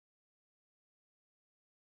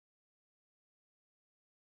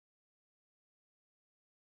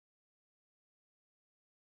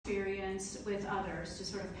experience with others to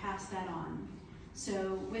sort of pass that on.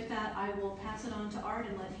 So with that, I will pass it on to Art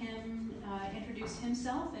and let him introduce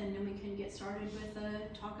himself, and then we can get started with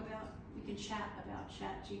we can chat about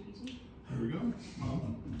ChatGPT. There we go.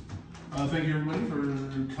 Well, thank you everybody for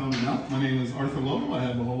coming out. My name is Arthur Lowe. I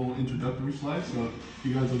have a whole introductory slide, so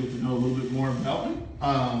you guys will get to know a little bit more about me.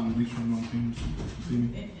 Make sure my team see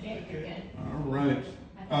me. All right.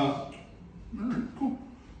 All right, cool.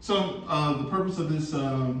 So the purpose of this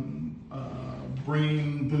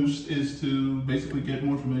brain boost is to basically get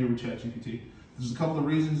more familiar with ChatGPT. There's a couple of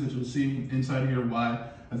reasons that you'll see inside here why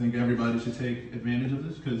I think everybody should take advantage of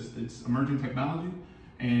this, because it's emerging technology,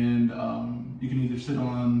 and you can either sit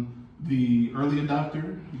on the early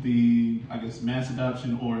adopter, the, I guess, mass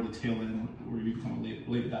adoption, or the tail end where you become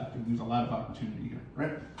a late adopter. There's a lot of opportunity here,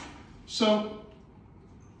 right? So,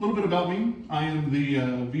 a little bit about me. I am the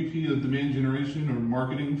VP of Demand Generation or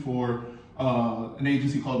Marketing for an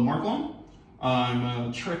agency called Workload. I'm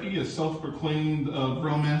a Trekkie, a self-proclaimed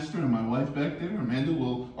grill master, and my wife back there, Amanda,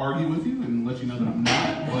 will argue with you and let you know that I'm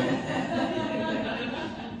not, but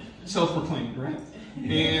self-proclaimed, right?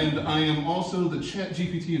 And I am also the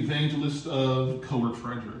ChatGPT evangelist of Cowork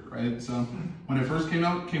Frederick, right? So when it first came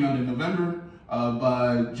out in November.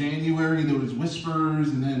 By January, there was whispers,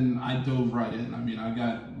 and then I dove right in. I mean, I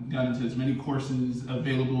got into as many courses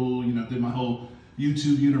available, you know, did my whole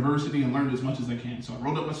YouTube university and learned as much as I can. So I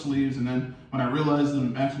rolled up my sleeves, and then when I realized the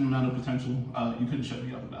maximum amount of potential, you couldn't shut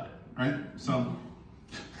me up about it, right? So,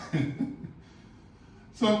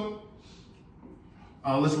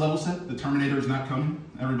 let's level set. The Terminator is not coming.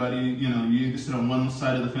 Everybody, you know, you either sit on one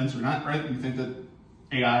side of the fence or not, right? You think that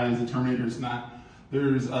AI is the Terminator. It's not.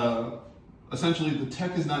 There's essentially the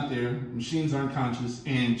tech is not there, machines aren't conscious,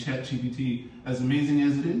 and ChatGPT, as amazing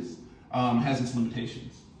as it is, has its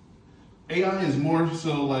limitations. AI is more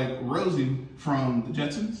so like Rosie from the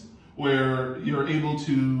Jetsons, where you're able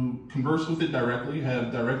to converse with it directly,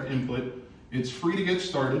 have direct input. It's free to get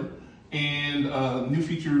started, and new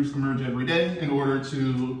features emerge every day in order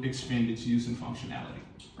to expand its use and functionality,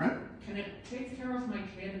 right? Can it take care of my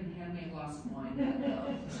kid and hand me a glass of wine?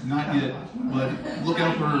 Not yet, but look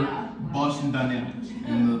out for Boston Dynamics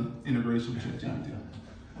in the integration with ChatGPT.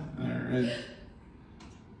 All right.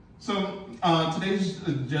 So today's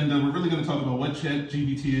agenda, we're really going to talk about what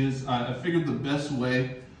ChatGPT is. I figured the best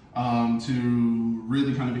way to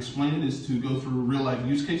really kind of explain it is to go through real life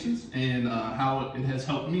use cases and how it has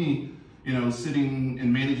helped me, you know, sitting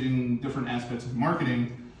and managing different aspects of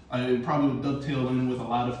marketing. It probably would dovetail in with a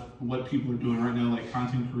lot of what people are doing right now, like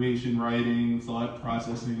content creation, writing, thought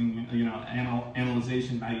processing, you know,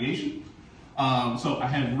 analyzation, ideation. So I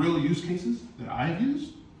have real use cases that I have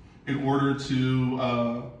used in order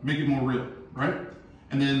to make it more real, right?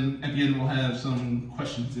 And then at the end, we'll have some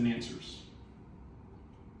questions and answers.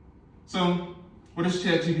 So what is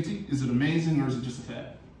ChatGPT? Is it amazing or is it just a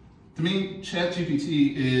fad? To me,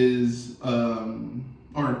 ChatGPT is,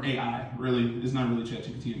 or AI, really, is not really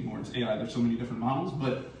ChatGPT anymore, it's AI. There's so many different models,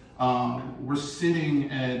 but we're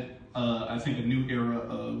sitting at, I think, a new era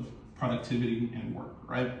of productivity and work,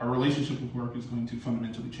 right? Our relationship with work is going to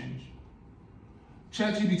fundamentally change.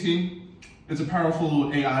 ChatGPT, it's a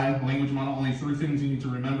powerful AI language model. Only 3 things you need to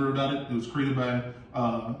remember about it. It was created by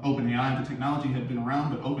OpenAI. The technology had been around,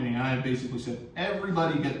 but OpenAI basically said,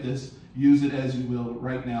 everybody get this, use it as you will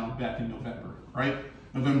right now, back in November, right?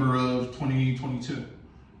 November of 2022.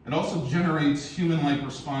 It also generates human-like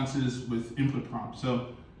responses with input prompts. So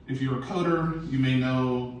if you're a coder, you may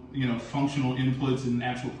know, functional inputs in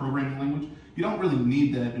actual programming language. You don't really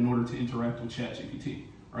need that in order to interact with ChatGPT,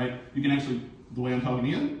 right? You can actually, the way I'm talking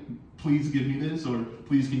to you, please give me this, or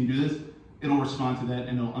please can you do this? It'll respond to that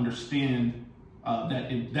and it'll understand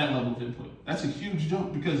that level of input. That's a huge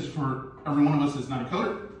jump, because for every one of us that's not a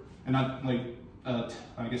coder and not like,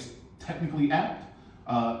 I guess, technically apt,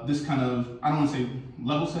 this kind of, I don't want to say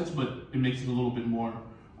level sets, but it makes it a little bit more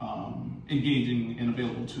engaging and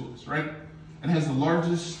available to us, right? It has the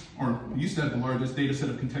largest, or used to have the largest data set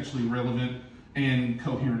of contextually relevant and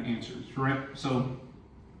coherent answers, right? So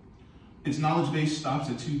its knowledge base stops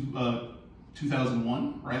at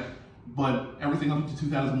 2001, right? But everything up to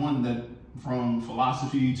 2001, that from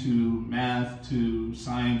philosophy to math to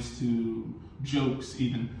science to jokes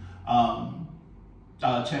even,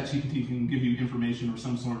 ChatGPT can give you information or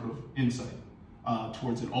some sort of insight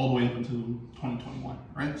towards it all the way up until 2021,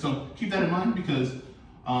 right? So keep that in mind, because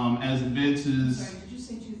as advances... Sorry, did you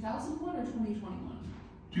say 2001 or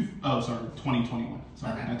 2021? Sorry, 2021.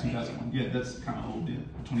 Sorry, okay, not 2001. Yeah, that's kind of old, yeah,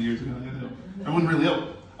 20 years ago. That wasn't really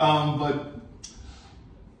old. But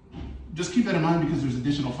just keep that in mind, because there's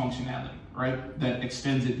additional functionality, right, that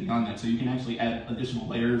extends it beyond that. So you can actually add additional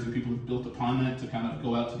layers, and people have built upon that to kind of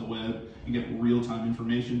go out to the web and get real-time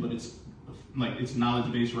information, but it's like its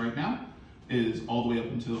knowledge base right now is all the way up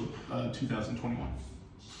until 2021.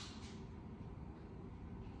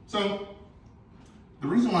 So the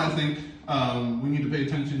reason why I think we need to pay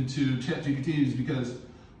attention to ChatGPT is because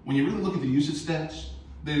when you really look at the usage stats,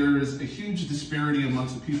 there's a huge disparity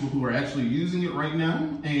amongst the people who are actually using it right now,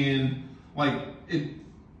 and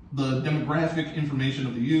the demographic information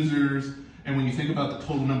of the users, and when you think about the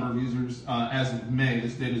total number of users as of May,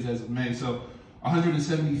 this data is as of May, so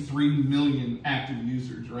 173 million active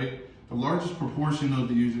users, right? The largest proportion of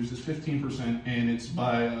the users is 15%, and it's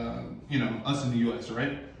by us in the US,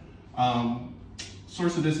 right?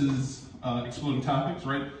 Source of this is Exploding Topics,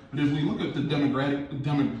 right? But if we look at the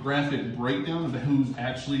demographic breakdown of who's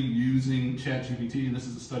actually using ChatGPT, and this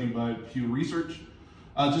is a study by Pew Research,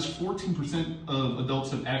 just 14% of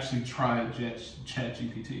adults have actually tried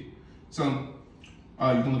ChatGPT. So you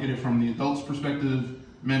can look at it from the adults' perspective,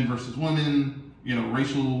 men versus women,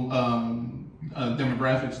 racial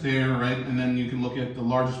demographics there, right? And then you can look at the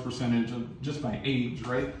largest percentage of just by age,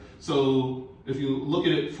 right? So if you look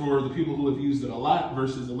at it for the people who have used it a lot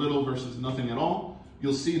versus a little versus nothing at all,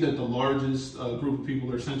 you'll see that the largest group of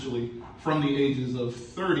people are essentially from the ages of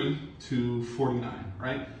 30 to 49,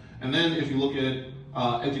 right? And then if you look at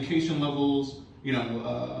education levels,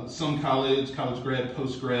 some college grad,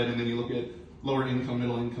 post grad, and then you look at lower income,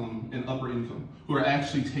 middle income, and upper income who are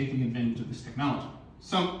actually taking advantage of this technology.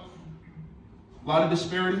 So a lot of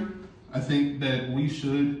disparity. I think that we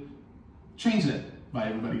should change that by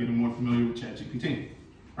everybody getting more familiar with ChatGPT,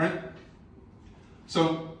 right?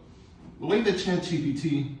 So the way that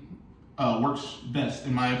ChatGPT works best,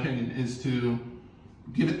 in my opinion, is to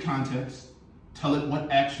give it context, tell it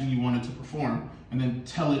what action you want it to perform, and then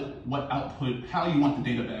tell it what output, how you want the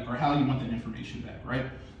data back, or how you want that information back, right?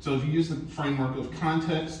 So if you use the framework of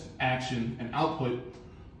context, action, and output,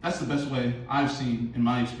 that's the best way I've seen in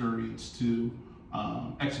my experience to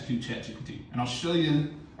execute ChatGPT. And I'll show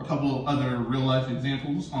you a couple of other real-life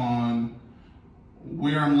examples on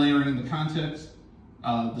where I'm layering the context,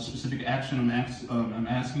 the specific action I'm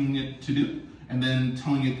asking it to do, and then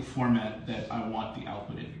telling it the format that I want the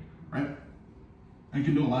output in, right? And you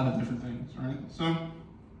can do a lot of different things, right? So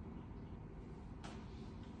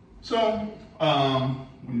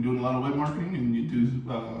when you're doing a lot of web marketing and you do,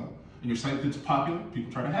 and your site gets popular,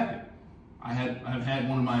 people try to hack it. I've had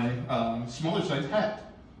one of my smaller sites hacked.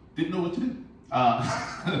 Didn't know what to do.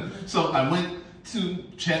 So I went to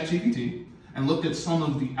ChatGPT and looked at some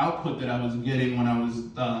of the output that I was getting when I was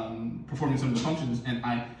performing some of the functions, and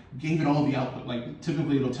I gave it all the output. Like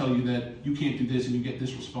typically it'll tell you that you can't do this and you get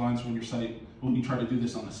this response when you try to do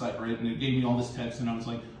this on the site, right? And it gave me all this text, and I was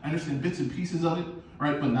like, I understand bits and pieces of it,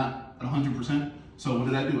 right? But not 100%. So what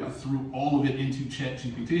did I do? I threw all of it into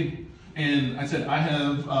ChatGPT, and I said,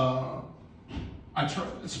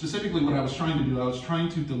 specifically what I was trying to do, I was trying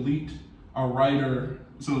to delete a writer.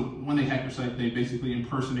 So when they hack your site, they basically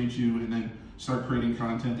impersonate you and then start creating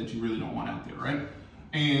content that you really don't want out there, right?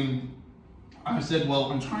 And I said,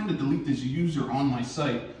 well, I'm trying to delete this user on my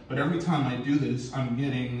site, but every time I do this, I'm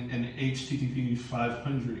getting an HTTP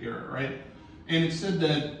 500 error, right? And it said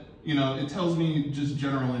that, it tells me just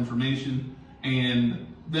general information. And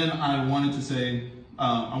then I wanted to say,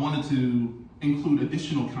 I wanted to include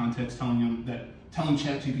additional context telling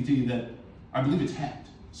ChatGPT that I believe it's hacked.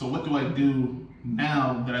 So what do I do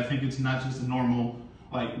now that I think it's not just a normal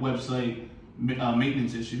website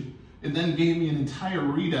maintenance issue? It then gave me an entire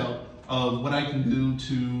readout of what I can do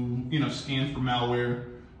to scan for malware,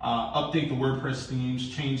 update the WordPress themes,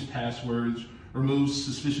 change passwords, remove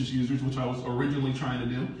suspicious users, which I was originally trying to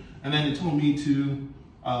do, and then it told me to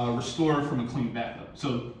restore from a clean backup.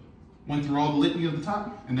 So went through all the litany of the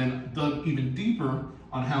top, and then dug even deeper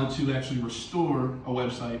on how to actually restore a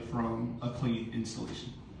website from a clean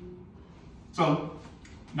installation. So,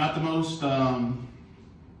 not the most,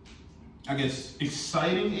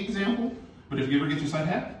 exciting example, but if you ever get your site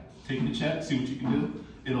hacked, take it to chat, see what you can do.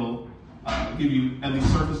 It'll give you at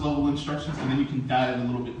least surface level instructions, and then you can dive a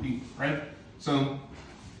little bit deep, right? So,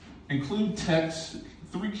 include text,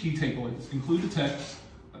 3 key takeaways. Include the text,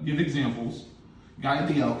 give examples, guide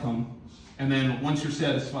the outcome, and then once you're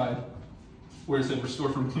satisfied, where it said restore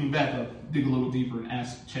from clean backup, dig a little deeper and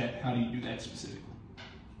ask chat, how do you do that specifically?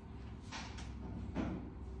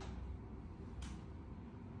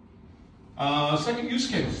 Second use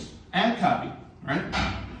case, ad copy, right?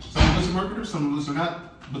 Some of us are marketers, some of us are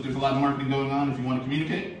not, but there's a lot of marketing going on if you want to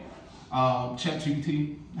communicate.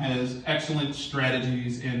 ChatGPT has excellent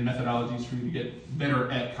strategies and methodologies for you to get better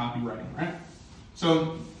at copywriting, right?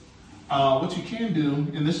 So what you can do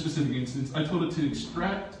in this specific instance, I told it to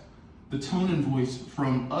extract the tone and voice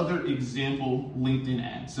from other example LinkedIn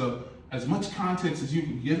ads. So as much context as you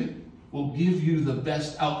can give it will give you the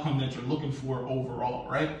best outcome that you're looking for overall,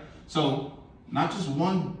 right? So not just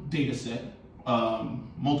one data set,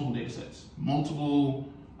 multiple data sets, multiple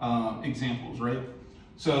examples, right?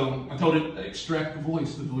 So I told it extract the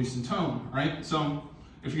voice and tone, right? So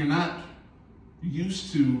if you're not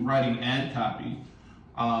used to writing ad copy,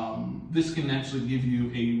 this can actually give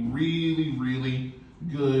you a really, really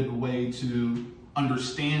good way to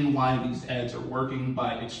understand why these ads are working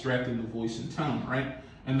by extracting the voice and tone, right?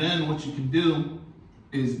 And then what you can do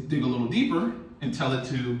is dig a little deeper and tell it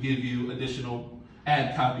to give you additional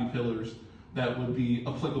ad copy pillars that would be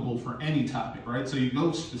applicable for any topic, right? So you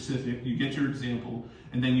go specific, you get your example,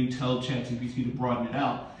 and then you tell ChatGPT to broaden it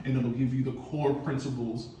out, and it'll give you the core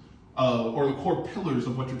principles or the core pillars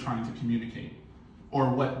of what you're trying to communicate, or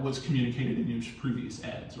what was communicated in your previous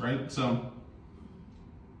ads, right? So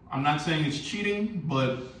I'm not saying it's cheating,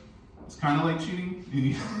 but it's kind of like cheating,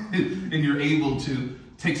 and you're able to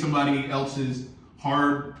take somebody else's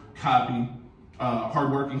hard-working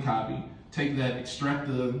copy, take that, extract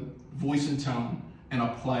the voice and tone, and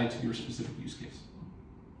apply it to your specific use case.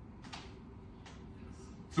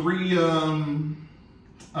 3 key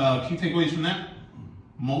takeaways from that.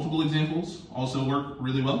 Multiple examples also work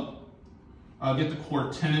really well. Get the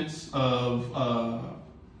core tenets of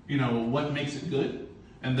what makes it good,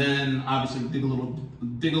 and then obviously dig a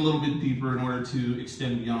little bit deeper in order to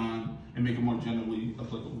extend beyond and make it more generally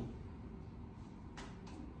applicable.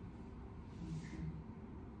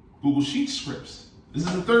 Google Sheets scripts. This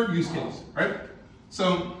is the 3rd use case, right?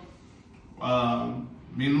 So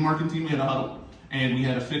me and the marketing team, we had a huddle, and we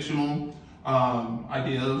had a fictional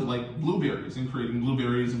idea of like blueberries and creating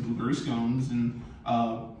blueberries and blueberry scones, and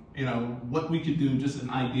what we could do, just an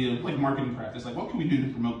idea of like marketing practice, like what can we do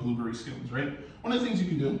to promote blueberry scones, right? One of the things you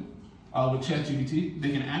can do with ChatGPT, they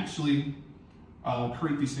can actually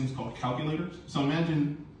create these things called calculators. So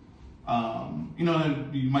imagine,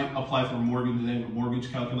 you might apply for a mortgage, they have a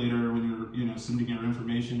mortgage calculator when you're submitting your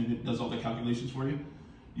information, and it does all the calculations for you.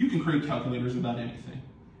 You can create calculators about anything,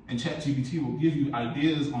 and ChatGPT will give you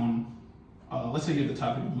ideas on, let's say you have the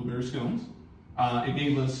topic of blueberry scones. It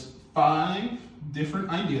gave us 5 different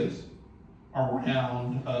ideas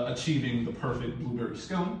around achieving the perfect blueberry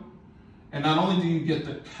scone. And not only do you get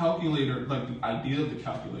the calculator, like the idea of the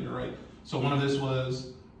calculator, right? So one of this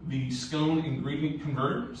was the scone ingredient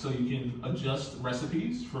converter, so you can adjust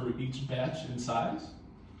recipes for each batch and size.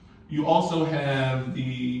 You also have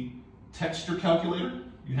the texture calculator,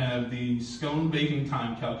 you have the scone baking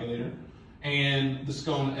time calculator, and the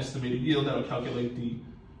scone estimated yield that will calculate the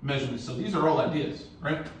measurements. So these are all ideas,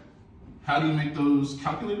 right? How do you make those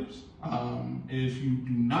calculators? If you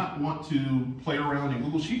do not want to play around in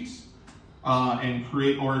Google Sheets and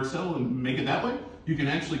create, or Excel and make it that way, you can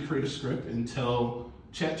actually create a script and tell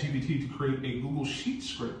ChatGPT to create a Google Sheet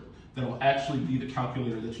script that will actually be the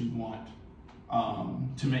calculator that you want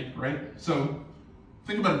to make, right? So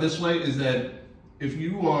think about it this way, is that if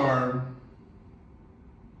you are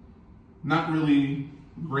not really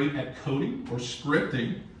great at coding or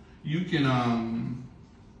scripting, you can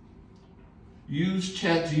use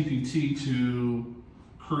ChatGPT to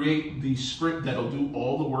create the script that'll do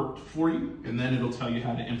all the work for you, and then it'll tell you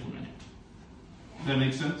how to implement it. Does that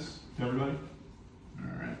make sense to everybody?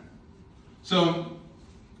 All right. So,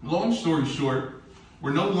 long story short,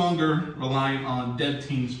 we're no longer relying on dev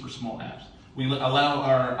teams for small apps. We allow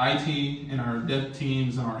our IT and our dev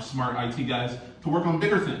teams and our smart IT guys to work on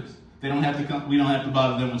bigger things. They don't have to we don't have to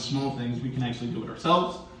bother them with small things. We can actually do it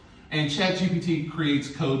ourselves. And ChatGPT creates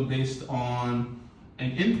code based on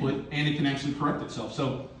an input, and it can actually correct itself.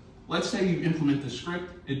 So let's say you implement the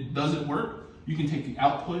script, it doesn't work. You can take the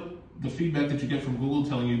output, the feedback that you get from Google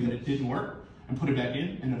telling you that it didn't work, and put it back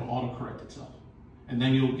in, and it'll auto-correct itself. And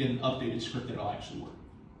then you'll get an updated script that'll actually work.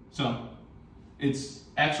 So it's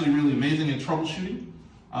actually really amazing at troubleshooting,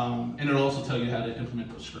 and it'll also tell you how to implement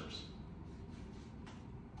those scripts.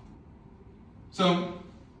 So,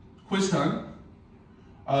 quiz time.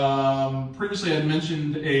 Previously I had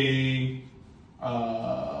mentioned a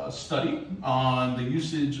study on the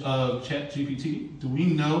usage of ChatGPT. Do we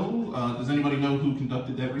know, does anybody know who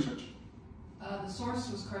conducted that research? The source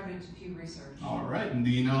was credited to Pew Research. All right, and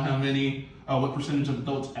do you know how many, what percentage of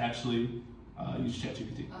adults actually use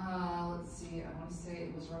ChatGPT? Let's see, I want to say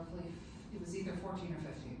it was either 14 or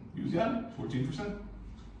 15. You got it, 14%.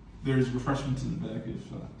 There's refreshments in the back if...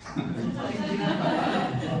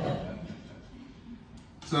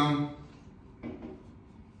 So,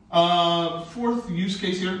 4th use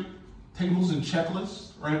case here, tables and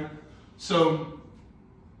checklists, right? So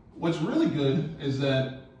what's really good is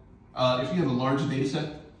that if you have a large data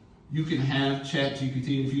set, you can have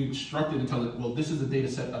ChatGPT, if you instruct it and tell it, well, this is a data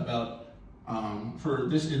set about, for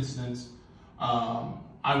this instance, I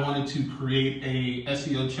wanted to create a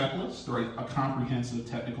SEO checklist, right? A comprehensive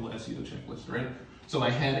technical SEO checklist, right? So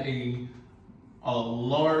I had a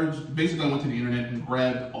large, basically I went to the internet and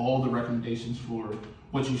grabbed all the recommendations for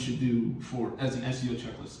what you should do as an SEO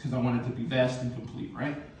checklist, because I wanted it to be vast and complete,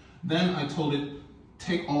 right? Then I told it,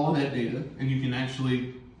 take all of that data, and you can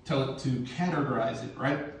actually tell it to categorize it,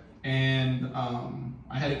 right? And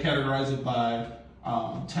I had it categorize it by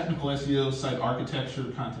technical SEO, site architecture,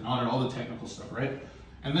 content audit, all the technical stuff, right?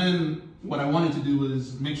 And then what I wanted to do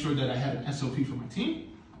was make sure that I had an SOP for my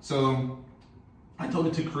team. So I told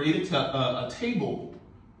it to create a table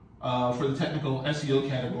for the technical SEO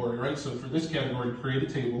category, right? So for this category, create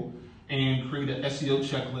a table and create an SEO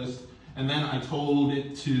checklist. And then I told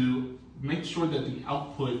it to make sure that the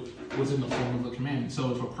output was in the form of a command.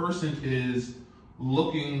 So if a person is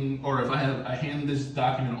looking, or if I hand this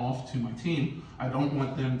document off to my team, I don't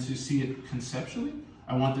want them to see it conceptually.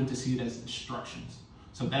 I want them to see it as instructions.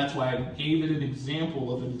 So that's why I gave it an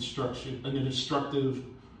example of an instruction, an instructive,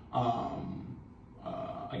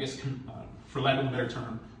 I guess, for lack of a better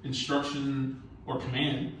term, instruction or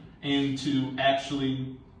command, and to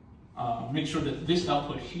actually make sure that this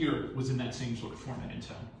output here was in that same sort of format and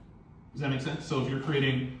tone. Does that make sense? So if you're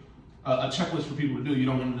creating a checklist for people to do, you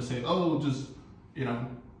don't want them to say, oh, just,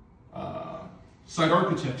 site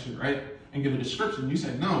architecture, right? And give a description. You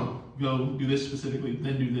say, no, go do this specifically,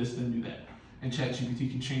 then do this, then do that. And ChatGPT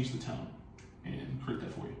can change the tone and create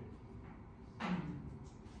that for you.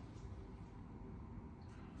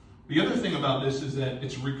 The other thing about this is that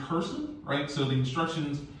it's recursive, right? So the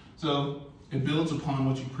instructions, so it builds upon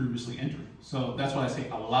what you previously entered. So that's why I say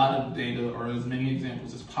a lot of data, or as many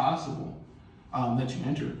examples as possible that you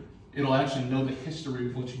entered. It'll actually know the history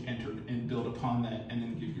of what you entered and build upon that and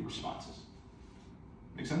then give you responses.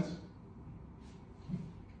 Make sense?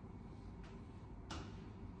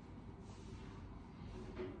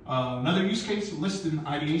 Another use case, list and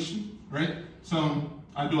ideation, right? So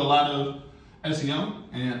I do a lot of SEO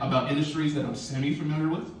and about industries that I'm semi-familiar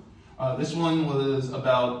with. This one was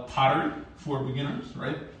about pottery for beginners,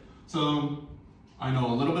 right? So I know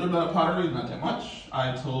a little bit about pottery, not that much. I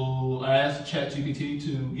asked ChatGPT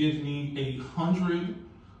to give me 100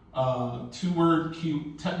 two-word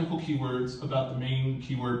technical keywords about the main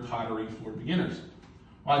keyword pottery for beginners.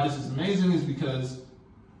 Why this is amazing is because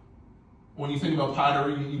when you think about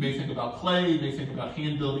pottery, you may think about clay, you may think about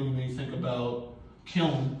hand building, you may think about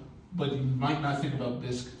kiln, but you might not think about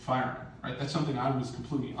bisque firing, right? That's something I was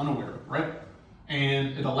completely unaware of, right?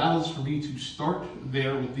 And it allows for me to start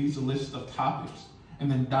there with these list of topics and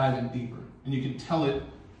then dive in deeper. And you can tell it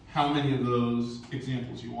how many of those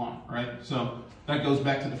examples you want, right? So that goes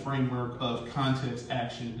back to the framework of context,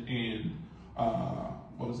 action, and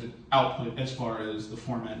output as far as the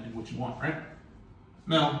format in which you want, right?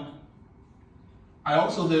 Now, I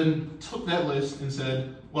also then took that list and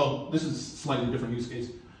said, well, this is a slightly different use case.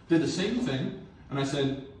 Did the same thing, and I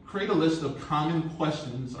said, create a list of common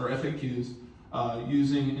questions or FAQs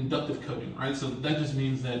using inductive coding, right? So that just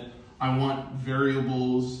means that I want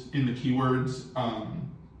variables in the keywords.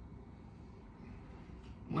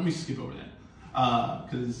 Let me skip over that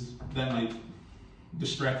because that might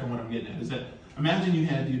distract from what I'm getting at. Is that imagine you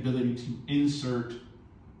had the ability to insert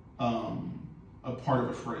a part of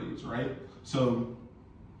a phrase, right? So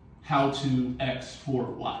how to X for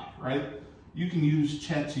Y, right? You can use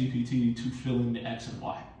ChatGPT to fill in the X and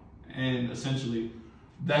Y. And essentially,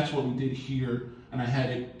 that's what we did here. And I had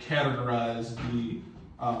it categorize the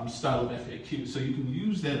style of FAQ. So you can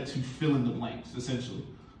use that to fill in the blanks, essentially.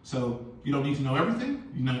 So you don't need to know everything.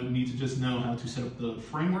 You need to just know how to set up the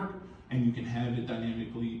framework, and you can have it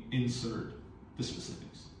dynamically insert the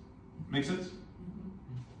specifics. Make sense?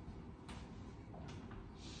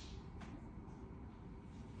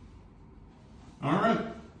 All right.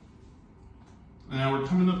 Now we're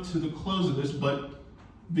coming up to the close of this, but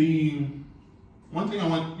the one thing I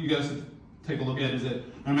want you guys to take a look at is that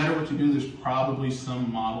no matter what you do, there's probably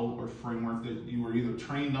some model or framework that you were either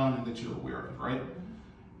trained on and that you're aware of, right?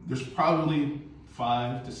 There's probably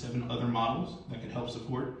 5 to 7 other models that could help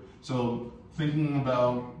support. So thinking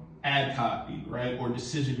about ad copy, right, or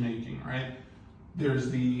decision making, right? There's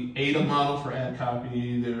the ADA model for ad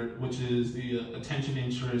copy, which is the attention,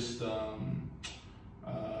 interest,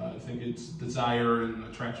 I think it's desire and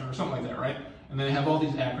attraction or something like that, right? And then they have all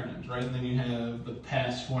these acronyms, right? And then you have the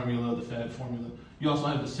PASS formula, the FAD formula. You also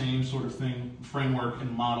have the same sort of thing, framework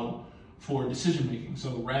and model for decision making.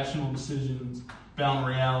 So rational decisions bound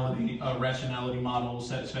reality, rationality models,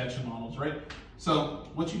 satisfaction models, right? So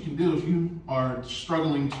what you can do if you are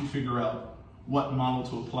struggling to figure out what model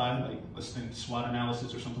to apply, like let's think SWOT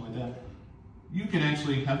analysis or something like that, you can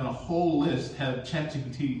actually have a whole list, have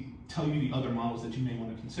ChatGPT tell you the other models that you may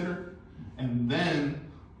want to consider, and then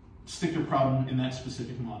stick your problem in that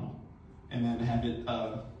specific model, and then have it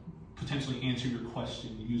potentially answer your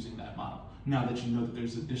question using that model, now that you know that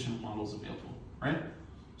there's additional models available, right?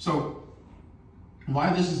 So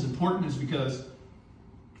why this is important is because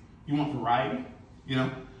you want variety, you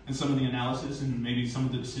know, in some of the analysis and maybe some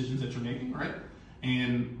of the decisions that you're making, right?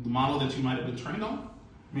 And the model that you might have been trained on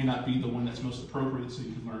may not be the one that's most appropriate, so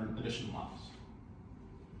you can learn additional models.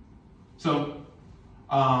 So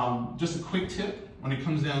just a quick tip when it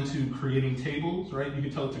comes down to creating tables, right? You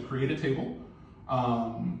can tell it to create a table,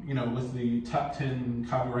 you know, with the top 10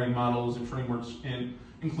 copywriting models and frameworks, and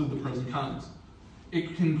include the pros and cons.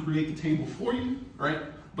 It can create the table for you, right?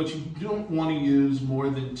 But you don't want to use more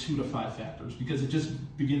than 2 to 5 factors because it just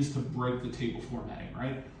begins to break the table formatting,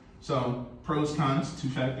 right? So pros, cons, 2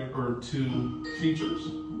 factor or 2 features,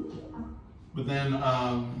 but then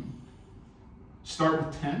start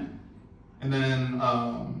with 10 and then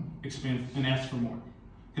expand and ask for more.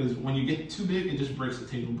 Because when you get too big, it just breaks the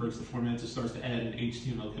table, breaks the format, it starts to add an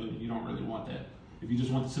HTML code, and you don't really want that. If you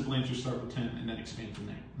just want the simple answer, start with 10 and then expand from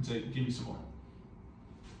there and say, give me some more.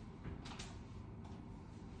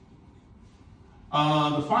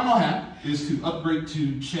 The final hack is to upgrade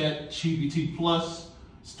to ChatGPT Plus.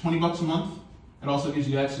 It's $20 a month. It also gives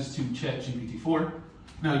you access to ChatGPT 4.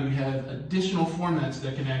 Now you have additional formats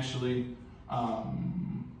that can actually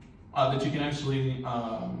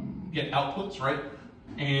get outputs, right?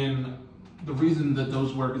 And the reason that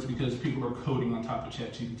those work is because people are coding on top of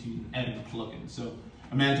ChatGPT and adding a plugin. So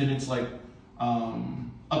imagine it's like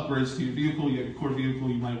upgrades to your vehicle. You have your core vehicle.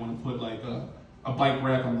 You might want to put like a bike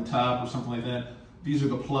rack on the top or something like that. These are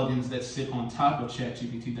the plugins that sit on top of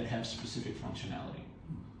ChatGPT that have specific functionality.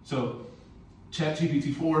 So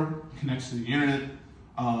ChatGPT 4 connects to the internet.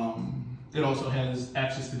 It also has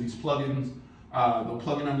access to these plugins. The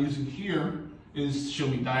plugin I'm using here is Show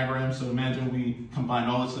Me Diagrams. So imagine we combine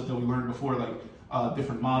all the stuff that we learned before, like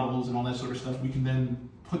different models and all that sort of stuff. We can then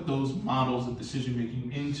put those models of decision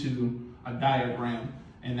making into a diagram,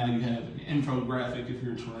 and now you have an infographic if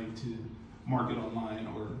you're trying to market online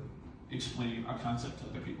or explain a concept to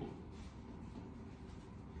other people.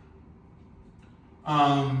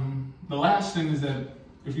 The last thing is that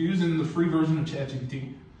if you're using the free version of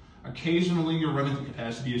ChatGPT, occasionally you'll run into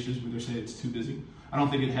capacity issues where they say it's too busy. I don't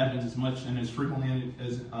think it happens as much and as frequently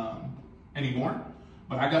as anymore,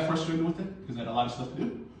 but I got frustrated with it because I had a lot of stuff to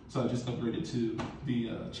do, so I just upgraded to the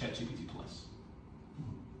ChatGPT Plus.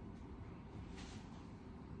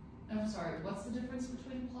 I'm sorry, what's the difference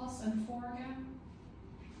between Plus and 4 again?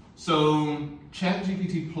 So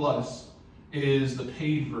ChatGPT Plus is the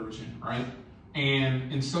paid version, right?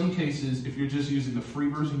 And in some cases, if you're just using the free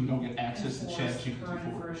version, you don't get access to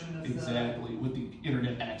ChatGPT 4. Exactly, with the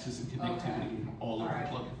internet access and connectivity and all of the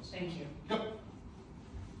plugins. Thank you. Yep.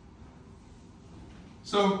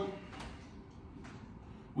 So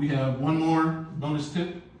we have one more bonus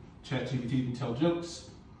tip. ChatGPT can tell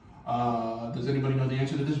jokes. Does anybody know the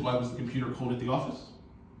answer to this? Why was the computer cold at the office?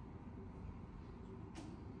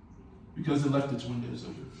 Because it left its windows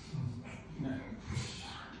open.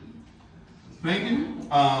 Thank you.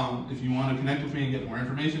 If you want to connect with me and get more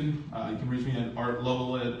information, you can reach me at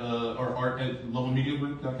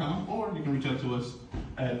art@levelmediagroup.com, or you can reach out to us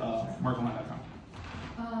at markline.com.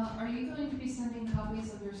 Are you going to be sending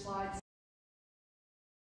copies of your slides